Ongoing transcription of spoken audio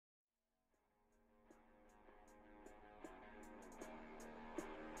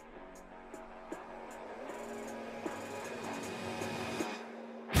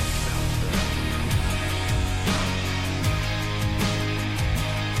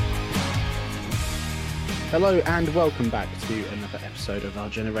Hello and welcome back to another episode of Our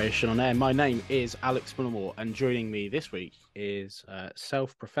Generation on Air. My name is Alex Mullimore, and joining me this week is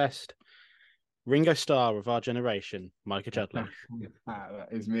self-professed Ringo Starr of Our Generation, Micah Chudley. That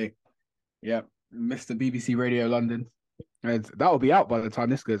is me. Yep, Mr. BBC Radio London. And that will be out by the time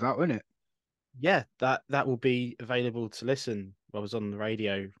this goes out, won't it? Yeah, that will be available to listen. I was on the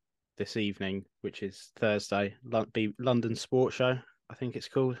radio this evening, which is Thursday, London Sports Show, I think it's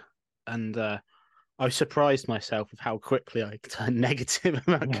called, and I surprised myself with how quickly I turned negative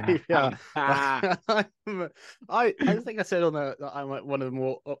about QPR. I think I said that I'm like one of the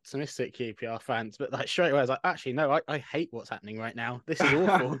more optimistic QPR fans, but like straight away I was like, actually no, I hate what's happening right now. This is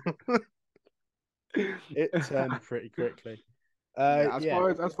awful. It turned pretty quickly.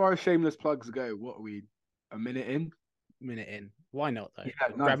 As far as shameless plugs go, what are we? A minute in? Minute in. Why not though?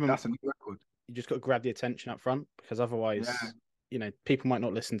 Yeah, nice. That's a new record. You just got to grab the attention up front because otherwise, people might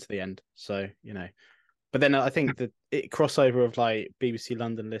not listen to the end. So, But then I think that crossover of like BBC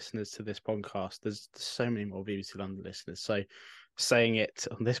London listeners to this podcast, there's so many more BBC London listeners. So saying it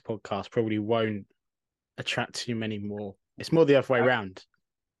on this podcast probably won't attract too many more. It's more the other way around.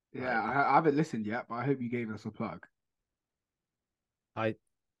 Yeah, I haven't listened yet, but I hope you gave us a plug. I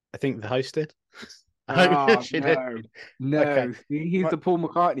think the host did. No. Okay. He's the Paul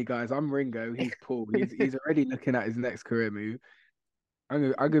McCartney, guys. I'm Ringo. He's Paul. He's already looking at his next career move.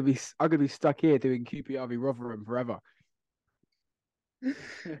 I'm gonna be stuck here doing QPR v Rotherham forever.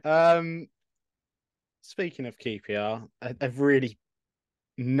 Speaking of QPR, a really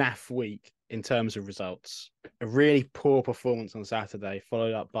naff week in terms of results. A really poor performance on Saturday,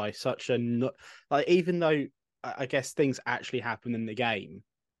 followed up by such even though I guess things actually happened in the game,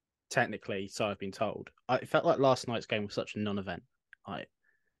 technically, so I've been told. It felt like last night's game was such a non-event.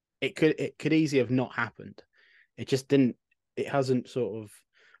 It could easily have not happened. It just didn't. It hasn't sort of.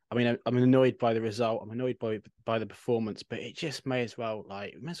 I mean, I'm annoyed by the result. I'm annoyed by the performance, but it just may as well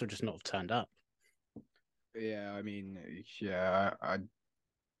just not have turned up. Yeah, I mean, I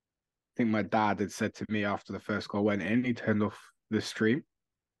think my dad had said to me after the first goal went in, he turned off the stream.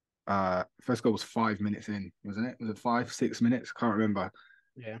 First goal was 5 minutes in, wasn't it? Was it 5, 6 minutes? Can't remember.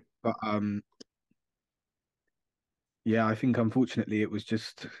 Yeah. But yeah, I think unfortunately it was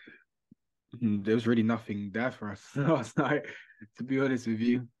just there was really nothing there for us last night, to be honest with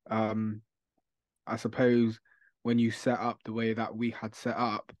you. I suppose when you set up the way that we had set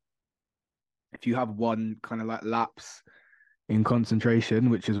up, if you have one kind of like lapse in concentration,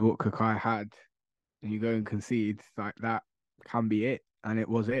 which is what Kakai had, and you go and concede, like that can be it. And it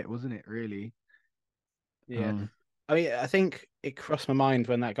was it, wasn't it, really? Yeah. I mean, I think it crossed my mind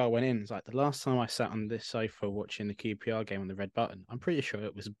when that goal went in. It's like the last time I sat on this sofa watching the QPR game on the red button, I'm pretty sure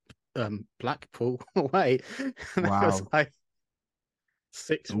it was Blackpool away. Wow. It was like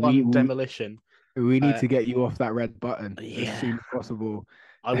 6-1 demolition. We need to get you off that red button as soon as possible.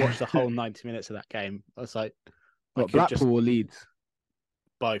 I watched the whole 90 minutes of that game. I was like, Blackpool or Leeds?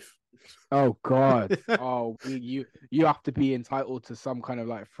 Both. Oh God! You have to be entitled to some kind of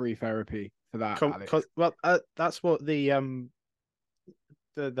like free therapy for that, Alex. Well, that's what the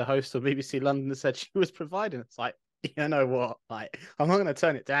host of BBC London said she was providing. It's like, you know what? Like, I'm not going to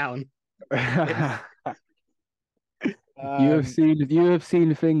turn it down. You have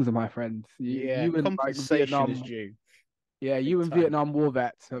seen things, my friend. You and compensation is due. Yeah, you and Vietnam War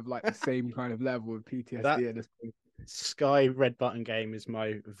vets have like the same kind of level of PTSD at this point. Sky red button game is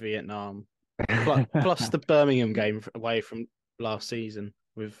my Vietnam, plus the Birmingham game away from last season.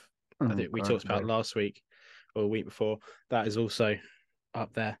 I think we talked about last week or a week before. That is also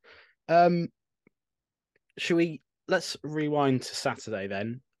up there. Let's rewind to Saturday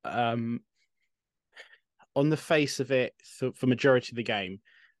then. On the face of it, for majority of the game,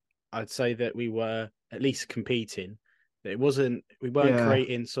 I'd say that we were at least competing. We weren't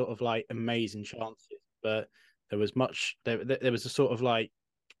creating sort of like amazing chances, but there was there was a sort of like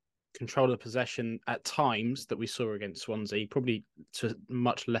control of possession at times that we saw against Swansea, probably to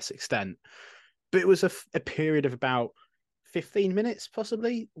much less extent. But it was a period of about 15 minutes,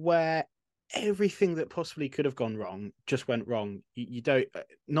 possibly, where everything that possibly could have gone wrong just went wrong. You don't,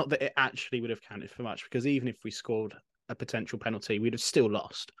 not that it actually would have counted for much, because even if we scored a potential penalty, we'd have still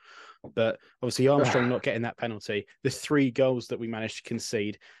lost. But obviously Armstrong not getting that penalty, the 3 goals that we managed to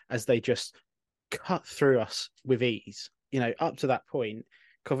concede as they just cut through us with ease. Up to that point,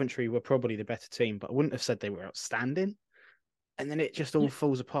 Coventry were probably the better team, but I wouldn't have said they were outstanding. And then it just all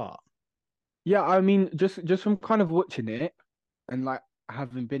falls apart. Yeah, I mean, just from kind of watching it and like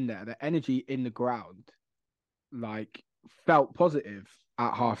having been there, the energy in the ground, like, felt positive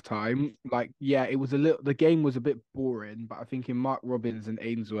at halftime. Like, yeah, the game was a bit boring, but I think in Mark Robins and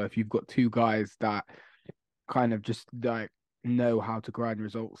Ainsworth, you've got 2 guys that kind of just like know how to grind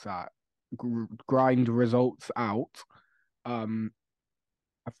results out. Um,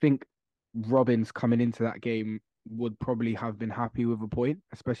 I think Robbins coming into that game would probably have been happy with a point,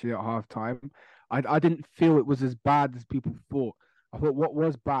 especially at half time. I didn't feel it was as bad as people thought. I thought what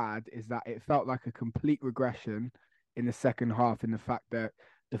was bad is that it felt like a complete regression in the second half, in the fact that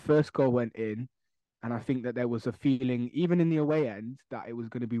the first goal went in, and I think that there was a feeling, even in the away end, that it was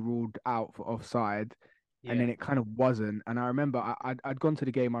going to be ruled out for offside, and Yeah, then it kind of wasn't. And I remember I'd gone to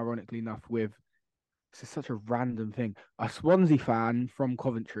the game, ironically enough, with, this is such a random thing, a Swansea fan from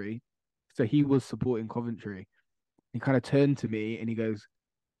Coventry. So he was supporting Coventry. He kind of turned to me and he goes,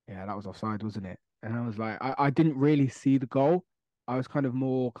 "Yeah, that was offside, wasn't it?" And I was like, I didn't really see the goal. I was kind of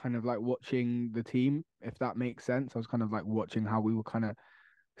more kind of like watching the team, if that makes sense. I was kind of like watching how we were kind of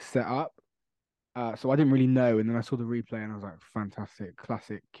set up. So I didn't really know. And then I saw the replay and I was like, fantastic,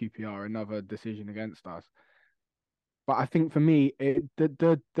 classic QPR, another decision against us. But I think for me,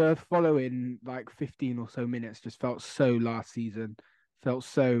 the following like 15 or so minutes just felt so last season, felt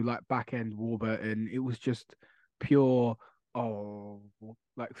so like back end Warburton. It was just pure, oh,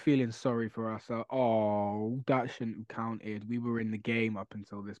 like feeling sorry for us. Oh, that shouldn't have counted. We were in the game up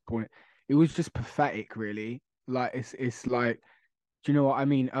until this point. It was just pathetic, really. Like it's like, do you know what I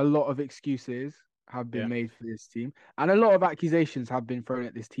mean? A lot of excuses have been yeah, made for this team, and a lot of accusations have been thrown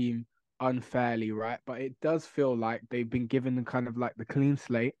at this team unfairly, right? But it does feel like they've been given the kind of like the clean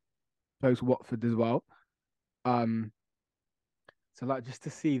slate post Watford as well. Um, so like just to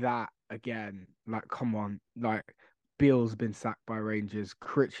see that again, like come on, like Beale's been sacked by Rangers,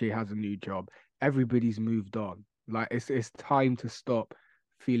 Critchley has a new job, everybody's moved on. Like it's time to stop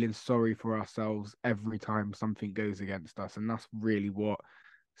feeling sorry for ourselves every time something goes against us, and that's really what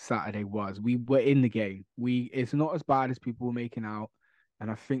Saturday was. We were in the game. It's not as bad as people were making out, and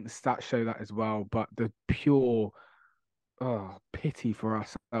I think the stats show that as well. But the pure pity for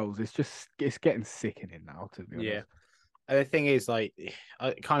ourselves, it's getting sickening now, to be yeah. honest. And the thing is, like,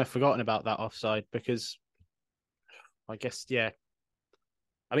 I kind of forgotten about that offside because I guess, yeah.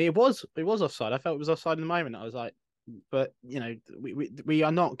 I mean, it was offside. I felt it was offside in the moment. I was like, but we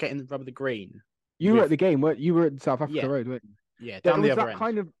are not getting the rub of the green You were at with the game, weren't you? You were at South Africa yeah, Road, weren't you? yeah, There down the was other that end.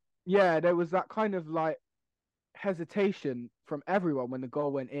 kind of yeah, there was that kind of like hesitation from everyone when the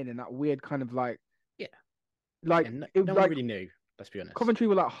goal went in, and that weird kind of Yeah, like yeah. No, it no one like really knew. Let's be honest. Coventry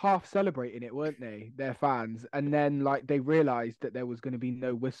were like half celebrating it, weren't they? Their fans, and then like they realized that there was going to be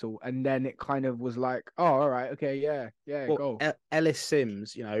no whistle, and then it kind of was like, oh, all right, okay, yeah, yeah, Well, go. Ellis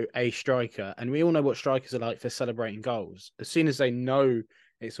Sims, a striker, and we all know what strikers are like for celebrating goals. As soon as they know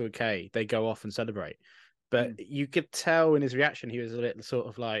it's okay, they go off and celebrate. But Mm. you could tell in his reaction, he was a little sort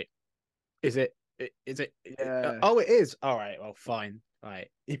of like, "Is it? Is it? Yeah, Oh, it is. All right. Well, fine. Right.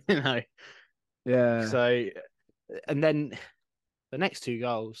 yeah. So, and then the next two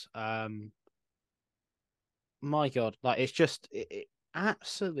goals, my God, like it's just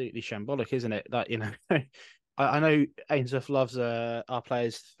absolutely shambolic, isn't it? That I know Ainsworth loves our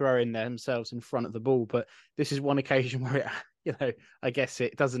players throwing themselves in front of the ball, but this is one occasion where I guess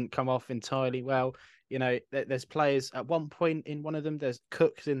it doesn't come off entirely well. There's players at one point in one of them. There's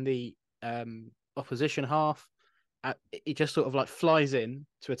Cooks in the opposition half. He just sort of like flies in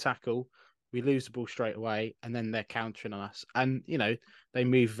to a tackle. We lose the ball straight away, and then they're countering on us. And they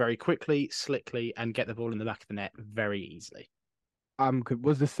move very quickly, slickly, and get the ball in the back of the net very easily.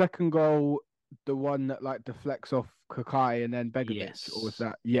 Was the second goal the one that like deflects off Kakai and then Begovic, or was Yes.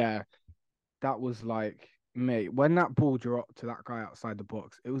 that? Yeah, that was like, mate, when that ball dropped to that guy outside the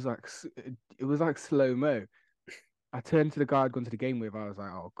box, it was like slow mo. I turned to the guy I'd gone to the game with. I was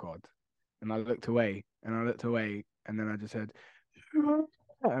like, oh god, and I looked away, and I looked away, and then I just said, and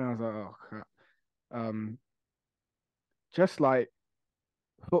I was like, oh crap. Um, just like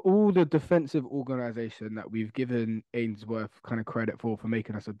for all the defensive organization that we've given Ainsworth kind of credit for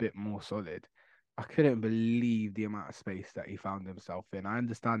making us a bit more solid, I couldn't believe the amount of space that he found himself in. I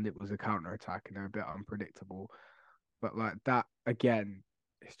understand it was a counter attack and they're a bit unpredictable, but like that again,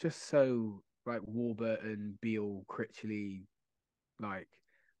 it's just so like Warburton, Beale, Critchley, like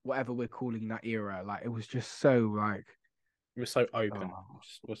whatever we're calling that era. Like it was just so like It was so open. oh, It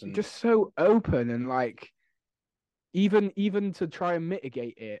just wasn't. just so open and like even to try and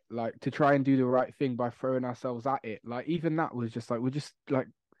mitigate it, like to try and do the right thing by throwing ourselves at it, like even that was just like we're just like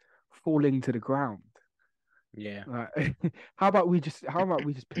falling to the ground. Yeah. Like, how about we just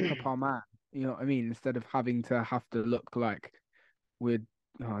pick up our man? You know what I mean? Instead of having to have to look like we're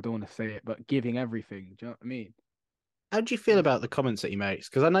oh, I don't want to say it, but giving everything. Do you know what I mean? How do you feel about the comments that he makes?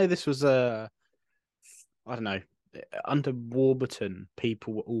 Because I know this was I don't know. under Warburton,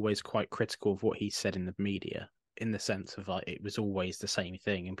 people were always quite critical of what he said in the media, in the sense of like it was always the same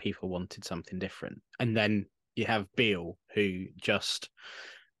thing and people wanted something different. And then you have Beale, who just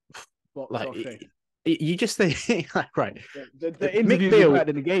Box like office. you just think like, right. The Mick interviews are Beale, better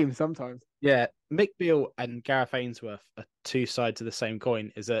than the game sometimes. yeah, Mick Beale and Gareth Ainsworth are two sides of the same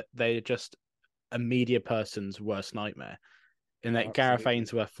coin. Is that they're just a media person's worst nightmare. In that Gareth Absolutely.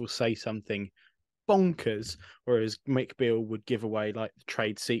 Ainsworth will say something bonkers, whereas Mick Beale would give away like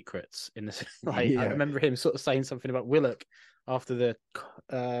trade secrets. In the like, I Yeah. remember him sort of saying something about Willock after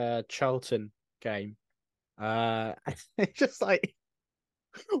the Charlton game. It's just like,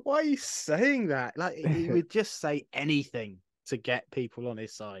 why are you saying that? Like, he would just say anything to get people on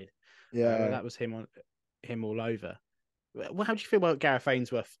his side. Well, Yeah. that was him all over. Well, how do you feel about Gareth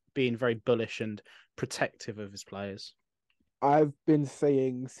Ainsworth being very bullish and protective of his players? I've been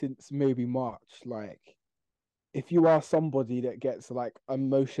saying since maybe March, like, if you are somebody that gets like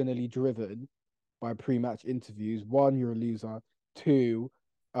emotionally driven by pre-match interviews, one, you're a loser. Two,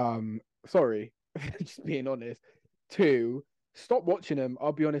 sorry, just being honest. Two, stop watching them.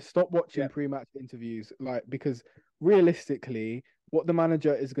 I'll be honest, stop watching Yeah. pre-match interviews, like, because realistically, what the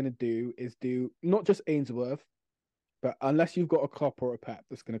manager is going to do is do not just Ainsworth, but unless you've got a Klopp or a Pep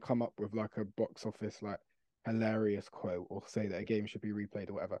that's going to come up with like a box office like hilarious quote or say that a game should be replayed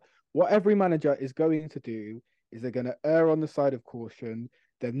or whatever, what every manager is going to do is they're going to err on the side of caution.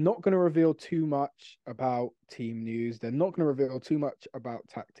 They're not going to reveal too much about team news. They're not going to reveal too much about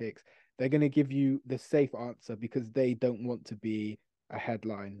tactics. They're going to give you the safe answer because they don't want to be a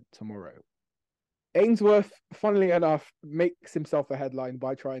headline tomorrow. Ainsworth, funnily enough, makes himself a headline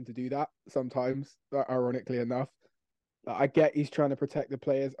by trying to do that sometimes, ironically enough. I get he's trying to protect the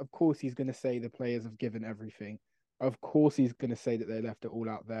players. Of course, he's going to say the players have given everything. Of course, he's going to say that they left it all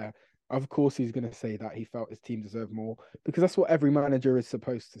out there. Of course, he's going to say that he felt his team deserved more because that's what every manager is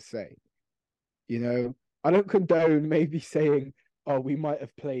supposed to say. You know, I don't condone maybe saying, "Oh, we might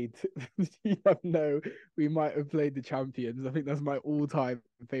have played." No, we might have played the champions. I think that's my all-time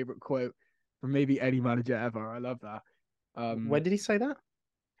favorite quote from maybe any manager ever. I love that. When did he say that?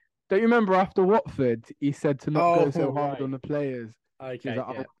 Don't you remember after Watford, he said to not Oh, go so hard right. on the players. He's Okay, like,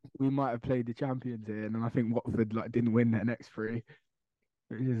 yeah. "Oh, we might have played the champions here," and then I think Watford like didn't win their next three,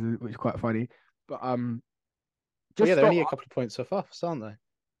 which is quite funny. But Well, just yeah, they're stop. only a couple of points off us, aren't they?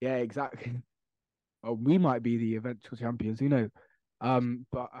 Yeah, exactly. Oh, we might be the eventual champions. Who knows?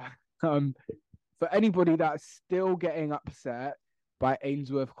 But um, for anybody that's still getting upset by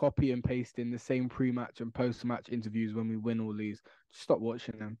Ainsworth copy and pasting the same pre-match and post-match interviews when we win or lose, just stop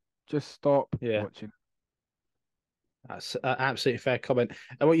watching them. Just stop Yeah, watching. that's an absolutely fair comment.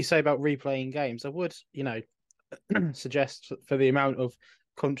 And what you say about replaying games, I would, suggest for the amount of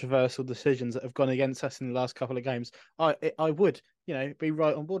controversial decisions that have gone against us in the last couple of games, I would, be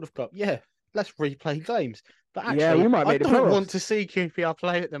right on board with Klopp. Yeah, let's replay games. But Yeah, we actually, might I make the don't want playoffs. to see QPR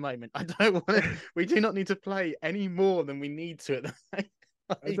play at the moment. I don't want to. We do not need to play any more than we need to at the moment.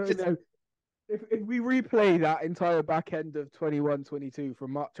 I I don't just, know. If we replay that entire back end of 21-22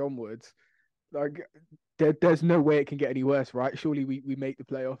 from March onwards, like there's no way it can get any worse, right? Surely we make the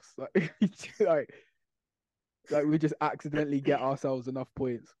playoffs. Like, like we just accidentally get ourselves enough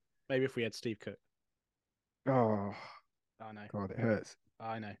points. maybe if we had Steve Cook. Oh I know. God, it hurts.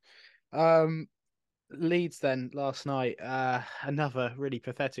 I know. Um, Leeds then last night, another really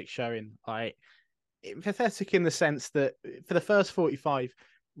pathetic showing. Pathetic in the sense that for the first 45,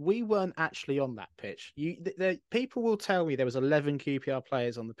 we weren't actually on that pitch. People will tell me there was 11 QPR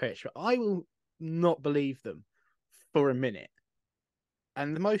players on the pitch, but I will not believe them for a minute.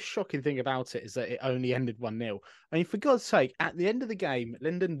 And the most shocking thing about it is that it only ended 1-0. I mean, for God's sake, at the end of the game,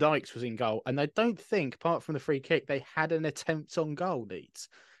 Lyndon Dykes was in goal, and I don't think, apart from the free kick, they had an attempt on goal, Leeds.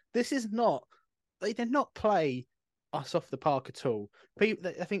 This is not, they did not play us off the park at all. I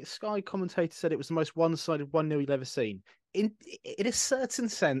think Sky commentator said it was the most one-sided 1-0 you've ever seen. In a certain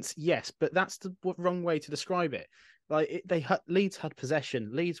sense, yes, but that's the wrong way to describe it. Leeds had possession.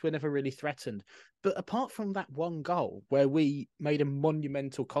 Leeds were never really threatened. But apart from that one goal where we made a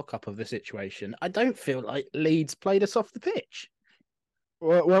monumental cock up of the situation, I don't feel like Leeds played us off the pitch.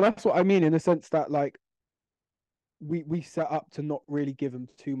 Well, that's what I mean in the sense that like we set up to not really give them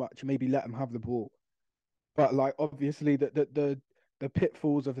too much, maybe let them have the ball. But like obviously the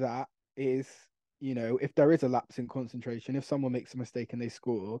pitfalls of that is, if there is a lapse in concentration, if someone makes a mistake and they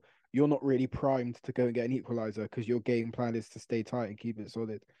score, you're not really primed to go and get an equalizer because your game plan is to stay tight and keep it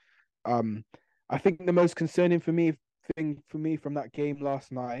solid. Um, I think the most concerning thing for me from that game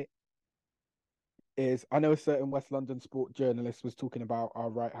last night is I know a certain West London sport journalist was talking about our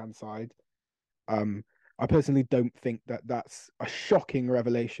right hand side. Um, I personally don't think that that's a shocking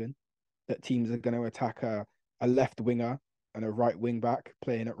revelation that teams are going to attack a left winger and a right wing back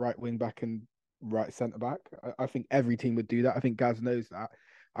playing at right wing back and right centre back. I think every team would do that. I think Gaz knows that.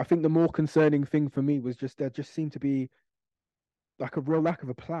 I think the more concerning thing for me was just there just seemed to be like a real lack of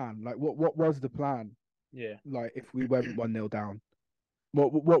a plan. Like what was the plan? Yeah. Like if we went 1-0 down,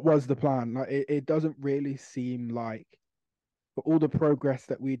 what was the plan? Like it doesn't really seem like for all the progress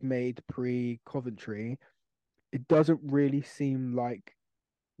that we'd made pre Coventry, it doesn't really seem like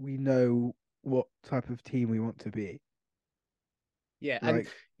we know what type of team we want to be. Yeah, and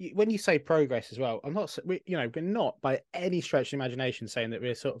Like, when you say progress as well, I'm not, we're not by any stretch of imagination saying that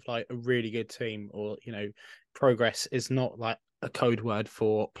we're sort of like a really good team, or progress is not like a code word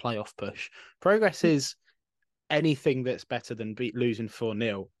for playoff push. Progress is anything that's better than losing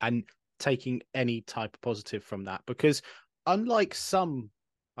 4-0 and taking any type of positive from that. Because unlike some,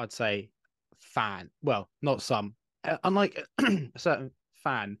 I'd say, not some, unlike a certain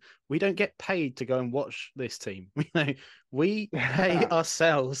fan, we don't get paid to go and watch this team. We pay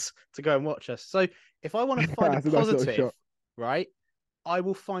ourselves to go and watch us. So if I want to find a that's a nice little positive, shot. right, I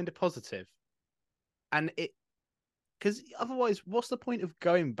will find a positive. And because otherwise, what's the point of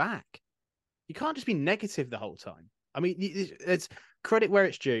going back? You can't just be negative the whole time. I mean, it's credit where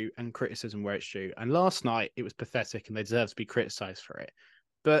it's due and criticism where it's due. And last night it was pathetic and they deserve to be criticized for it.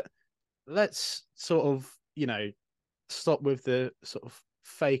 But let's sort of, stop with the sort of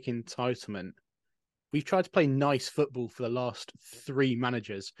fake entitlement. We've tried to play nice football for the last 3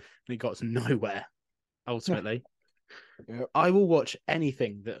 managers and it got nowhere, ultimately. Yep. I will watch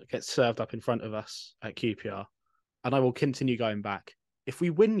anything that gets served up in front of us at QPR and I will continue going back. If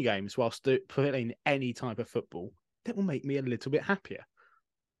we win games whilst playing any type of football, that will make me a little bit happier.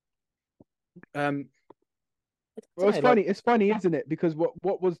 Well, it's funny. It's funny, isn't it? Because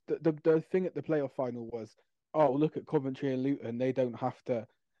what was the thing at the playoff final was, oh, look at Coventry and Luton. They don't have to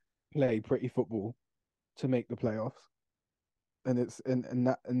play pretty football to make the playoffs, and it's and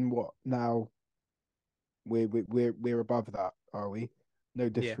that and what now we're above that, are we? No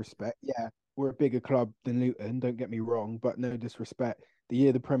disrespect. Yeah, we're a bigger club than Luton. Don't get me wrong, but no disrespect. The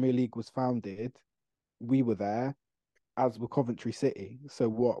year the Premier League was founded, we were there, as were Coventry City. So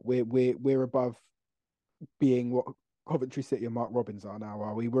what? We're above being what Coventry City and Mark Robbins are now,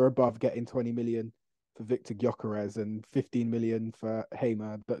 are we? We're above getting 20 million for Victor Gyökeres and 15 million for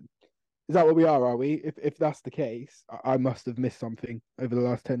Hamer. But is that what we are we? If that's the case, I must have missed something over the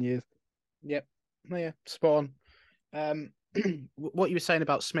last 10 years. Yep. Yeah, spot on. What you were saying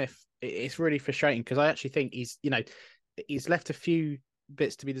about Smith, it's really frustrating because I actually think he's left a few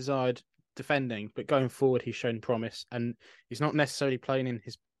bits to be desired defending, but going forward he's shown promise and he's not necessarily playing in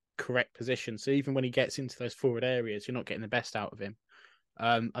his correct position. So even when he gets into those forward areas, you're not getting the best out of him.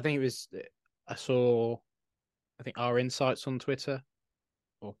 I saw our insights on Twitter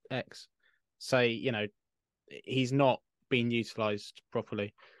or X say, he's not being utilised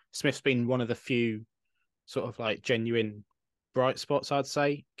properly. Smith's been one of the few sort of like genuine bright spots, I'd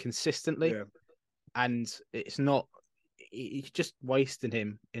say, consistently. Yeah. And it's just wasting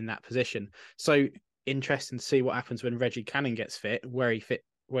him in that position. So interesting to see what happens when Reggie Cannon gets fit, where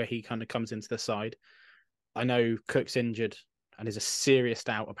he kind of comes into the side. I know Cook's injured and is a serious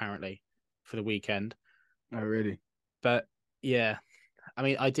doubt apparently for the weekend. Oh, really? But yeah, I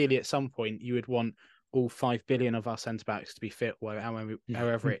mean, ideally at some point you would want all 5 billion of our centre backs to be fit, how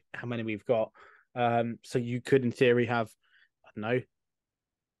many we've got. So you could, in theory, have, I don't know,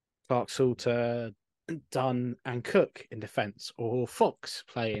 Clark-Salter, Dunn, and Cook in defence, or Fox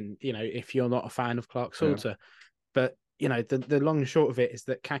playing. If you're not a fan of Clark-Salter, yeah. But the long and short of it is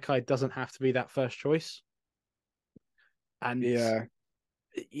that Kakai doesn't have to be that first choice. And yeah,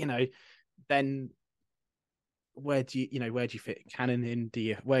 then where do you fit Cannon in?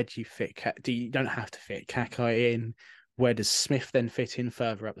 You don't have to fit Kakai in? Where does Smith then fit in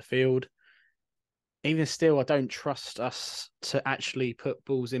further up the field? Even still, I don't trust us to actually put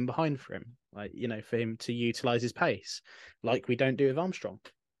balls in behind for him, for him to utilise his pace, like we don't do with Armstrong.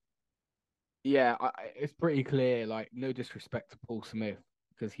 Yeah, it's pretty clear. Like, no disrespect to Paul Smith,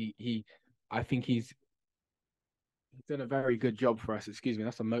 because I think he's done a very good job for us. Excuse me,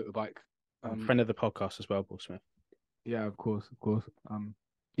 that's a motorbike. Friend of the podcast as well, Paul Smith. Yeah, of course.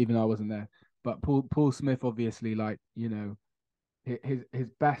 Even though I wasn't there, but Paul Smith, obviously, his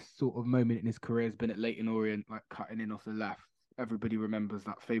best sort of moment in his career has been at Leyton Orient, like cutting in off the left. Everybody remembers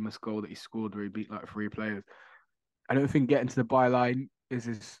that famous goal that he scored where he beat like 3 players. I don't think getting to the byline is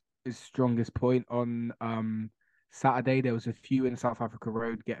his strongest point. On Saturday, there was a few in South Africa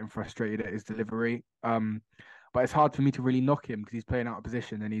Road getting frustrated at his delivery. But it's hard for me to really knock him because he's playing out of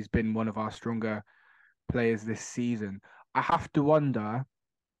position and he's been one of our stronger players this season. I have to wonder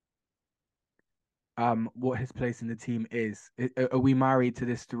what his place in the team is. Are we married to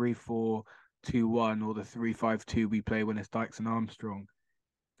this 3-4-2-1 or the 3-5-2 we play when it's Dykes and Armstrong?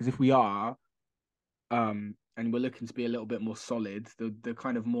 Because if we are, and we're looking to be a little bit more solid, the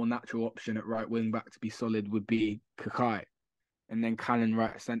kind of more natural option at right wing back to be solid would be Kakai, and then Cannon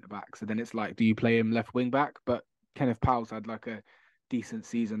right centre back. So then it's like, do you play him left wing back? But Kenneth Powell's had like a decent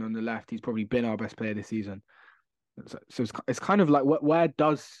season on the left. He's probably been our best player this season. So it's kind of like, where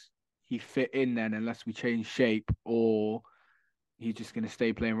does he fit in then, unless we change shape, or he's just going to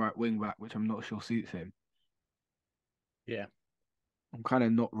stay playing right wing back, which I'm not sure suits him. Yeah. I'm kind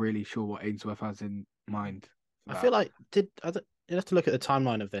of not really sure what Ainsworth has in mind. I feel like you have to look at the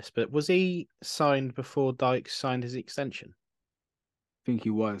timeline of this, but was he signed before Dykes signed his extension? I think he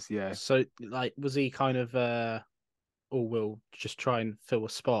was, yeah. So like, was he kind of oh, we'll just try and fill a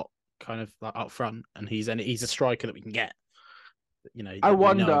spot kind of like up front, and he's a striker that we can get. You know, I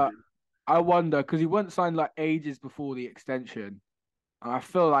wonder because he wasn't signed like ages before the extension. And I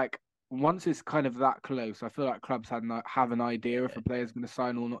feel like once it's kind of that close, I feel like clubs have an idea if a player's going to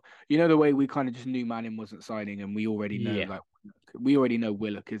sign or not. You know, the way we kind of just knew Manning wasn't signing, and we already know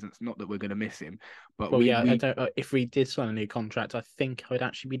Willock isn't. It's not that we're going to miss him, but I don't. If we did sign a new contract, I think I would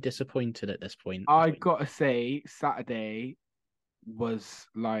actually be disappointed at this point. I gotta say, Saturday was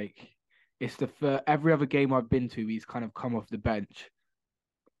like, it's the first, every other game I've been to, he's kind of come off the bench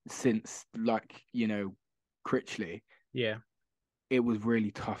since, like, Critchley. Yeah. It was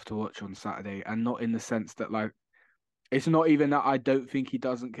really tough to watch on Saturday, and not in the sense that, like, it's not even that I don't think he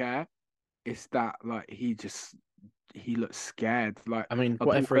doesn't care. It's that, like, he looks scared. Like, I mean,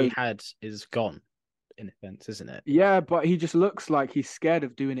 whatever he had is gone, in a sense, isn't it? Yeah, but he just looks like he's scared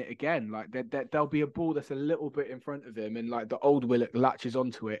of doing it again. Like, there'll be a ball that's a little bit in front of him, and like the old Willock latches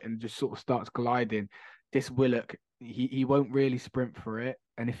onto it and just sort of starts gliding. This Willock, he won't really sprint for it,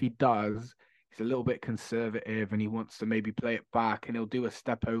 and if he does, he's a little bit conservative, and he wants to maybe play it back, and he'll do a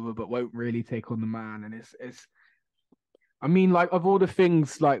step over, but won't really take on the man. And it's. I mean, like, of all the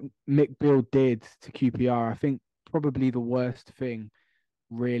things like Mick Beale did to QPR, I think probably the worst thing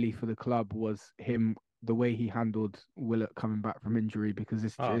really for the club was the way he handled Willock coming back from injury, because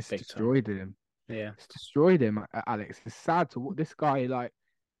it's destroyed him. Yeah, it's destroyed him, Alex. It's sad to this guy. Like,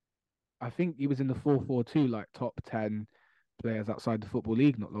 I think he was in the 4-4-2, like top 10 players outside the Football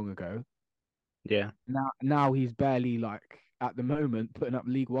League not long ago. Yeah. Now he's barely, like, at the moment, putting up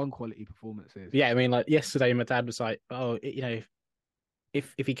League One quality performances. Yeah, I mean, like yesterday, my dad was like, "Oh, if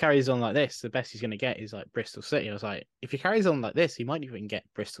he carries on like this, the best he's going to get is like Bristol City." I was like, "If he carries on like this, he might even get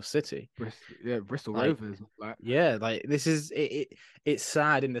Bristol City." Bristol Rovers. Yeah, like this is it. It's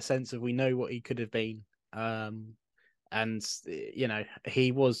sad in the sense of we know what he could have been, and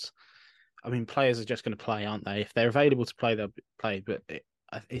he was. I mean, players are just going to play, aren't they? If they're available to play, they'll play. But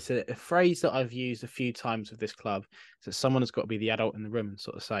it's a phrase that I've used a few times with this club. So someone has got to be the adult in the room and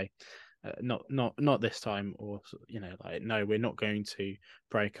sort of say, not this time, or like, no, we're not going to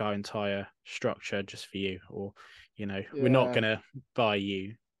break our entire structure just for you, or we're not going to buy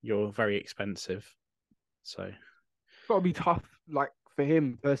you. You're very expensive. So it's got to be tough, like, for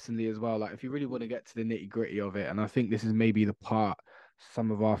him personally as well. Like, if you really want to get to the nitty gritty of it, and I think this is maybe the part some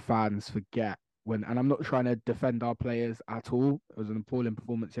of our fans forget. And I'm not trying to defend our players at all. It was an appalling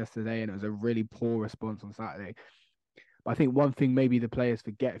performance yesterday, and it was a really poor response on Saturday. But I think one thing maybe the players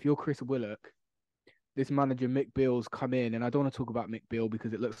forget: if you're Chris Willock, this manager Mick Beale's come in, and I don't want to talk about Mick Beale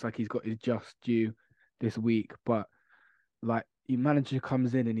because it looks like he's got his just due this week. But like, your manager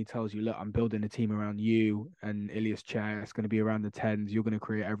comes in and he tells you, "Look, I'm building a team around you and Ilias Chair. It's going to be around the tens. You're going to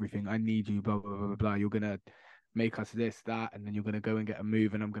create everything. I need you. Blah blah blah blah blah. You're going to make us this, that, and then you're going to go and get a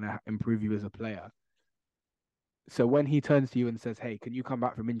move, and I'm going to improve you as a player." So when he turns to you and says, "Hey, can you come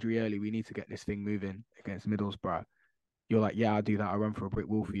back from injury early? We need to get this thing moving against Middlesbrough." You're like, "Yeah, I'll do that. I'll run for a brick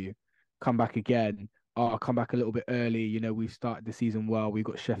wall for you." Come back again. "Oh, I'll come back a little bit early. We've started the season well. We've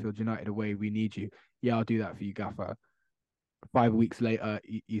got Sheffield United away. We need you." "Yeah, I'll do that for you, Gaffer." 5 weeks later,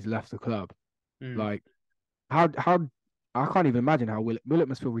 he's left the club. Like, how I can't even imagine how Willock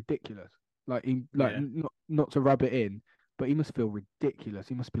must feel ridiculous. Like, not to rub it in, but he must feel ridiculous.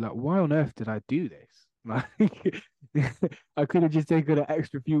 He must be like, "Why on earth did I do this?" Like, I could have just taken an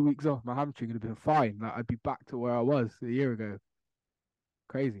extra few weeks off. My hamstring would have been fine. Like, I'd be back to where I was a year ago.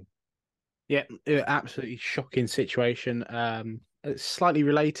 Crazy. Yeah, absolutely shocking situation. It's slightly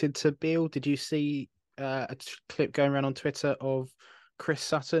related to Beale. Did you see a clip going around on Twitter of Chris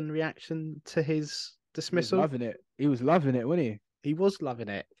Sutton reaction to his dismissal? He was loving it, wasn't he? He was loving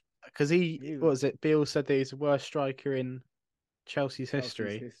it because what was it? Beale said that he's the worst striker in Chelsea's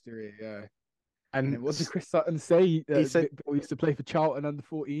history. Yeah. And And then what did Chris Sutton say? he said, Bill used to play for Charlton under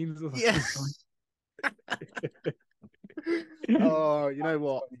 14s or something. "Yes." Oh, you know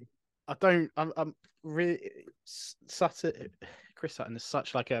what? I don't. I'm really Sutton. Chris Sutton is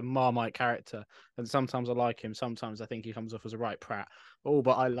such like a Marmite character, and sometimes I like him. Sometimes I think he comes off as a right prat. Oh,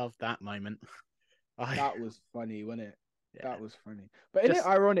 but I love that moment. That was funny, wasn't it? Yeah, That was funny. But isn't it just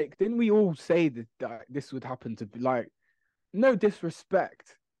ironic? Didn't we all say that this would happen to be like no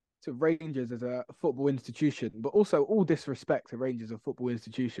disrespect to Rangers as a football institution, but also all disrespect to Rangers as a football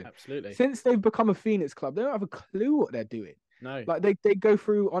institution. absolutely Since they've become a Phoenix club, they don't have a clue what they're doing. no. Like they go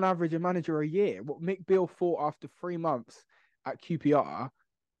through on average a manager a year. What Mick Beale thought after 3 months at QPR,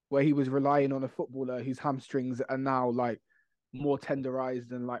 where he was relying on a footballer whose hamstrings are now like more tenderized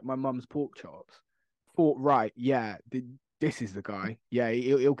than like my mum's pork chops. Thought right, yeah, this is the guy. Yeah,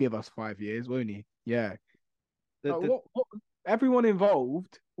 he'll give us 5 years, won't he? Yeah. The, the What everyone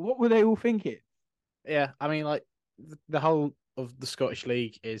involved, what were they all thinking? yeah, I mean, like the whole of the Scottish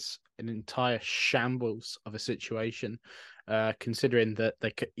League is an entire shambles of a situation. Considering that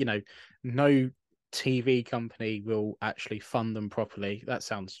no TV company will actually fund them properly. That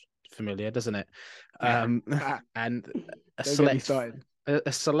sounds familiar, doesn't it? And a Don't get me select started.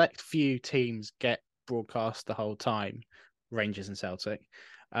 a select few teams get broadcast the whole time, Rangers and Celtic.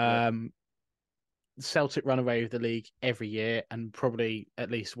 Yeah. Celtic run away with the league every year and probably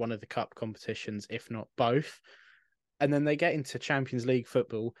at least one of the cup competitions, if not both. And then they get into Champions League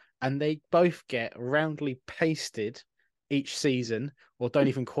football and they both get roundly pasted each season or don't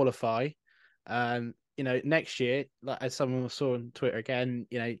even qualify. Next year, like as someone saw on Twitter again,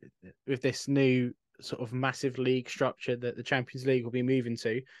 with this new sort of massive league structure that the Champions League will be moving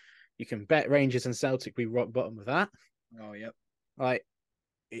to, you can bet Rangers and Celtic be rock bottom of that. Oh, yep. Like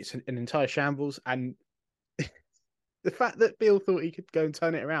it's an entire shambles, and the fact that Bill thought he could go and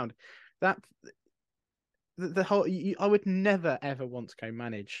turn it around, that the whole I would never ever want to go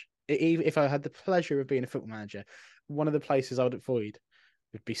manage. Even if I had the pleasure of being a football manager, one of the places I would avoid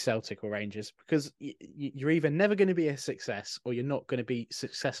would be Celtic or Rangers because you're either never going to be a success or you're not going to be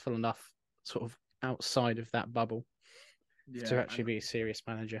successful enough, sort of outside of that bubble, to actually be a serious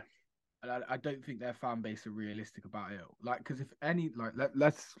manager. And I don't think their fan base are realistic about it. Like, because if any, like,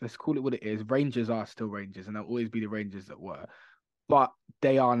 let's call it what it is. Rangers are still Rangers, and they'll always be the Rangers that were. But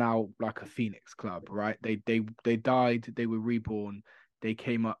they are now like a Phoenix club, right? They died, they were reborn, they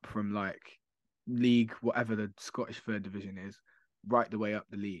came up from like league, whatever the Scottish third division is, right the way up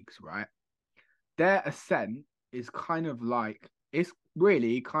the leagues, right? Their ascent is kind of like it's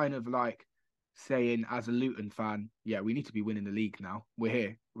really kind of like saying as a Luton fan, yeah, we need to be winning the league now. We're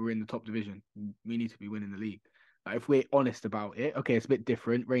here. We're in the top division. We need to be winning the league. Like, if we're honest about it, okay, it's a bit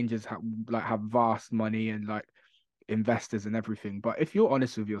different. Rangers have vast money and like investors and everything. But if you're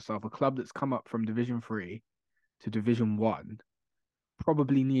honest with yourself, a club that's come up from Division 3 to Division 1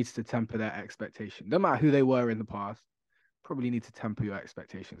 probably needs to temper their expectation. No matter who they were in the past, probably need to temper your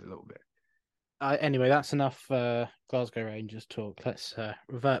expectations a little bit. Anyway, that's enough Glasgow Rangers talk. Let's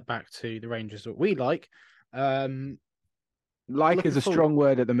revert back to the Rangers that we like. Like is a strong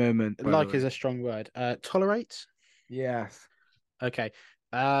word at the moment. Like is a strong word. Tolerate? Yes. Okay.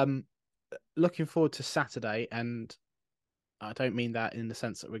 Looking forward to Saturday, and I don't mean that in the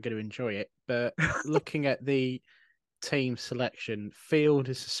sense that we're going to enjoy it, but looking at the team selection, Field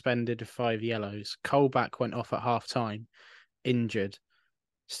is suspended with 5 yellows. Colback went off at half time, injured.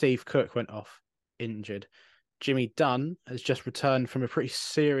 Steve Cook went off, injured. Jimmy Dunn has just returned from a pretty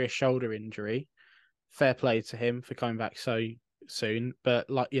serious shoulder injury. Fair play to him for coming back so soon, but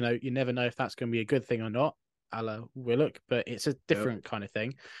you never know if that's going to be a good thing or not, a la Willock, but it's a different kind of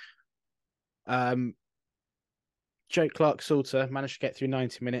thing. Joe Clark-Salter managed to get through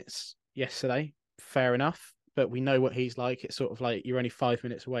 90 minutes yesterday. Fair enough, but we know what he's like. It's sort of like you're only 5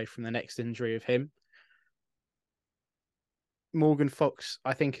 minutes away from the next injury of him. Morgan Fox,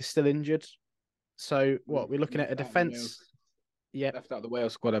 I think, is still injured. So what we're looking at a defence. Yeah, left out the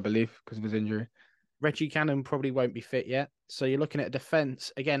Wales squad, I believe, because of his injury. Reggie Cannon probably won't be fit yet. So you're looking at a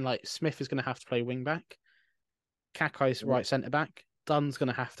defence again. Like Smith is going to have to play wing back. Kakai's right centre back. Dunn's going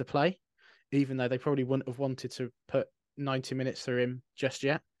to have to play, even though they probably wouldn't have wanted to put 90 minutes through him just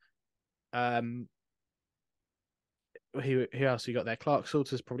yet. Who else you got there?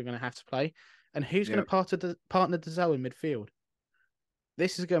 Clark-Salter's probably going to have to play, and who's going to partner Dazelle in midfield?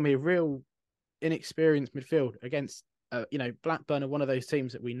 This is going to be a real inexperienced midfield against, Blackburn are one of those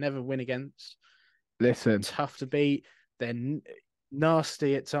teams that we never win against. Listen, tough to beat. They're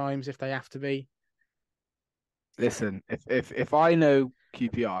nasty at times if they have to be. Listen, if I know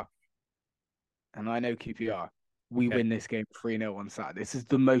QPR, and I know QPR, we win this game 3-0 on Saturday. This is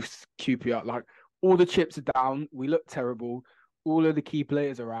the most QPR. Like, All the chips are down. We look terrible. All of the key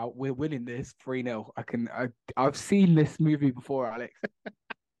players are out. We're winning this 3-0. I've seen this movie before, Alex.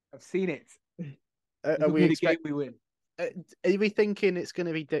 I've seen it. This Are will we be the game we win. Are we thinking it's going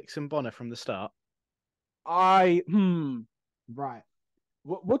to be Dixon Bonner from the start? Right.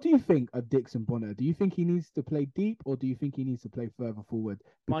 What do you think of Dixon Bonner? Do you think he needs to play deep, or do you think he needs to play further forward?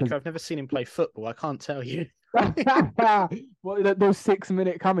 Mike, I've never seen him play football. I can't tell you. Those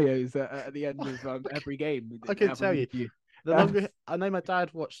 6-minute cameos at the end of every game. I can tell you. I know my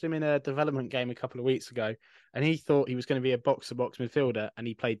dad watched him in a development game a couple of weeks ago, and he thought he was going to be a box-to-box midfielder, and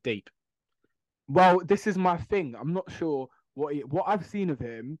he played deep. Well, this is my thing. I'm not sure what I've seen of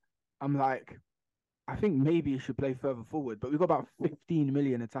him. I'm like, I think maybe he should play further forward, but we've got about 15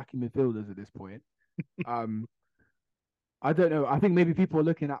 million attacking midfielders at this point. I don't know. I think maybe people are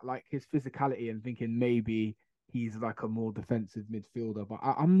looking at like his physicality and thinking maybe he's like a more defensive midfielder, but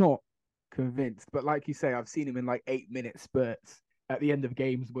I'm not convinced. But like you say, I've seen him in like 8-minute spurts at the end of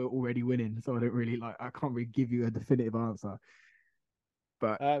games. We're already winning, so I can't really give you a definitive answer.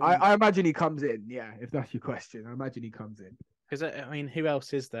 But I imagine he comes in. Yeah, if that's your question, I imagine he comes in. Because I mean, who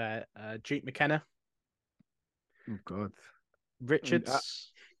else is there? Duke McKenna. Oh God,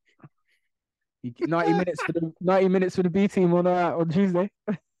 Richards. 90 minutes for the B team on Tuesday.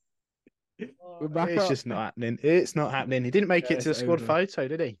 We're back. It's just not happening. It's not happening. He didn't make it to the squad photo,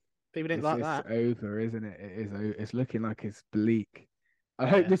 did he? People didn't like that. It's over, isn't it? It's looking like it's bleak. I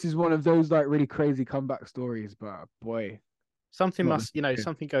hope this is one of those like really crazy comeback stories, but boy, something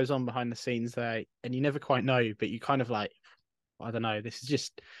something goes on behind the scenes there, and you never quite know. But you kind of like, I don't know. It's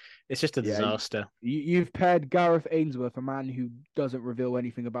just a disaster. You've paired Gareth Ainsworth, a man who doesn't reveal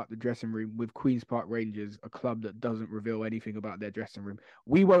anything about the dressing room, with Queen's Park Rangers, a club that doesn't reveal anything about their dressing room.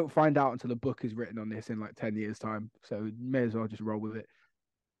 We won't find out until a book is written on this in like 10 years' time. So may as well just roll with it.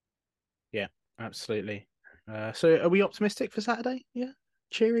 Yeah, absolutely. So are we optimistic for Saturday? Yeah,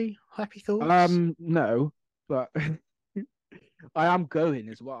 cheery, happy thoughts. No, but I am going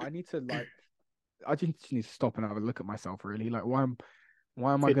as well. I just need to stop and have a look at myself. Really, like why am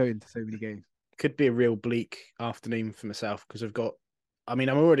I going to so many games? Could be a real bleak afternoon for myself because I'm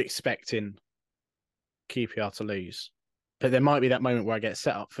already expecting QPR to lose, but there might be that moment where I get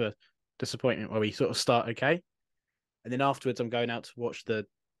set up for disappointment where we sort of start okay, and then afterwards I'm going out to watch the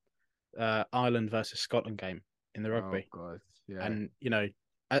Ireland versus Scotland game in the rugby. Oh God, yeah. And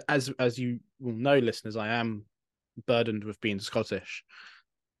as you will know, listeners, I am burdened with being Scottish,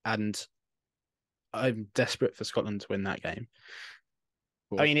 and I'm desperate for Scotland to win that game.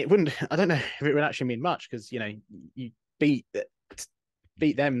 I mean, I don't know if it would actually mean much because, you beat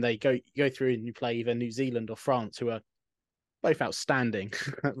them, they go through and you play either New Zealand or France, who are both outstanding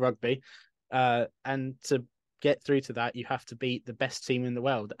at rugby. And to get through to that, you have to beat the best team in the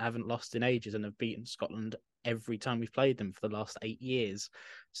world that haven't lost in ages and have beaten Scotland every time we've played them for the last 8 years.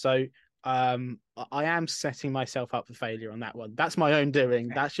 So I am setting myself up for failure on that one. That's my own doing.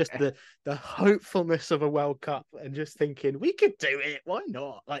 That's just the hopefulness of a World Cup and just thinking we could do it. Why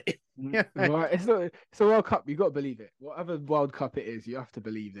not? Like, well, it's a World Cup. You got to believe it. Whatever World Cup it is, you have to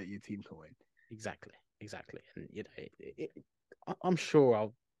believe that your team can win. Exactly. And I'm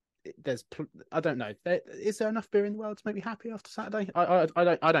sure I don't know. Is there enough beer in the world to make me happy after Saturday? I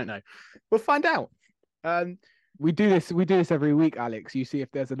don't know. We'll find out. We do this every week, Alex. You see if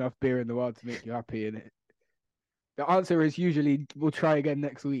there's enough beer in the world to make you happy in it. The answer is usually we'll try again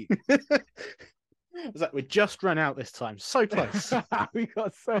next week. It's like we just ran out this time. So close. We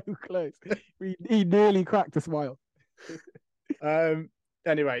got so close. He nearly cracked a smile.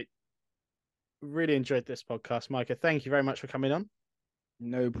 Anyway, really enjoyed this podcast, Micah. Thank you very much for coming on.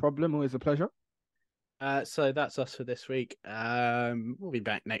 No problem. Always a pleasure. So that's us for this week. We'll be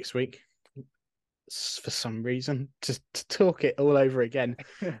back next week for some reason to talk it all over again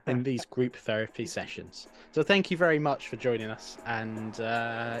in these group therapy sessions. So thank you very much for joining us, and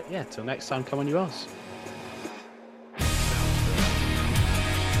till next time, come on you Oz.